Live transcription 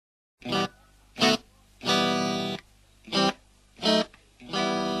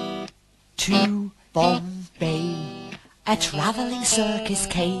To Bombay, a travelling circus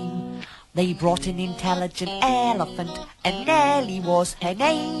came. They brought an intelligent elephant, and Nellie was her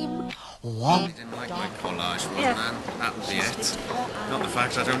name. I didn't like my collage, man. That'll be it. Not the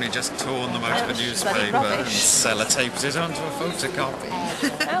fact I'd only just torn them out of a newspaper and sellotaped it onto a photocopy.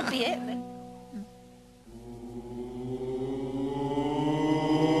 That'll be it then.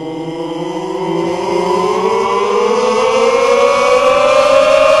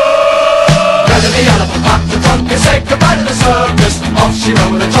 The elephant packed the trunk and said goodbye to the circus. Off she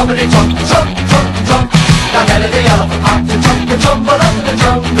went with a trumpety trump, trump, trump, trump. Now Nellie the elephant packed the trunk and tumbled up in the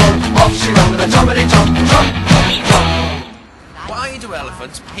jungle. Off she went with a trumpety trump, trump, trump, trump. Why do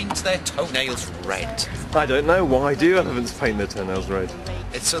elephants paint their toenails red? I don't know. Why do elephants paint their toenails red?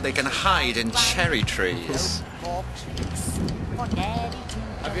 It's so they can hide in cherry trees.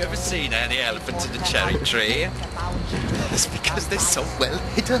 Have you ever seen any elephants in a cherry tree? It's because they're so well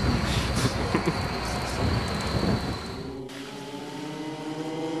hidden.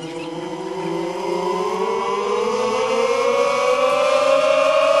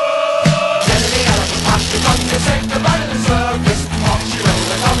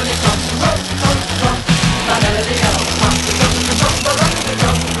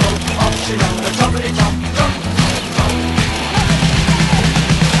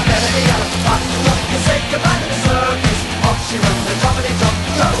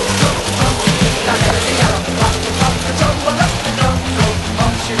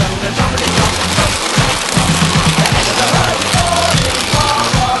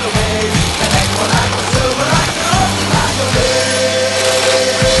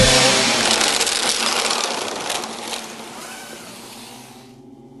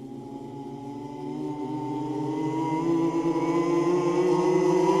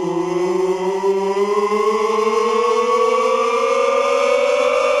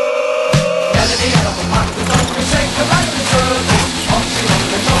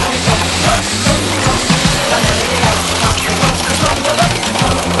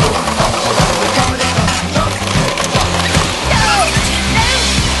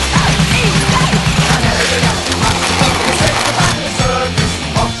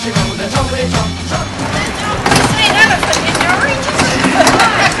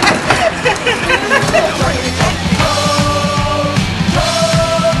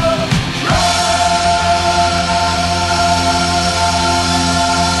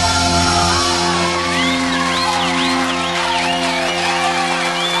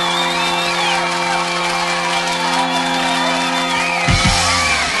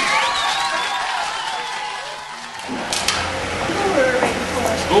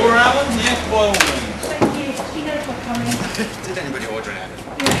 Did anybody order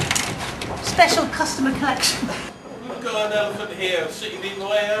anything? Yeah. Special customer collection. We've got an elephant here sitting in the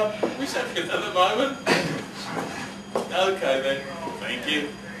way out. We said at the moment. Okay then. Thank you.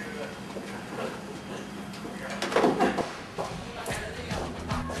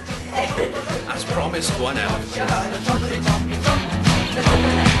 As promised, one elephant.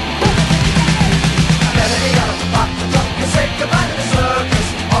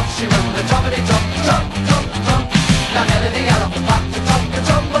 Now Nellie the elephant packed the trunk and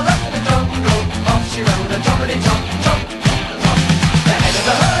tumbled up in the jungle. Off she went with a trumpety trump, trump, trump, trump. The head of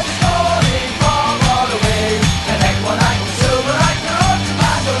the herd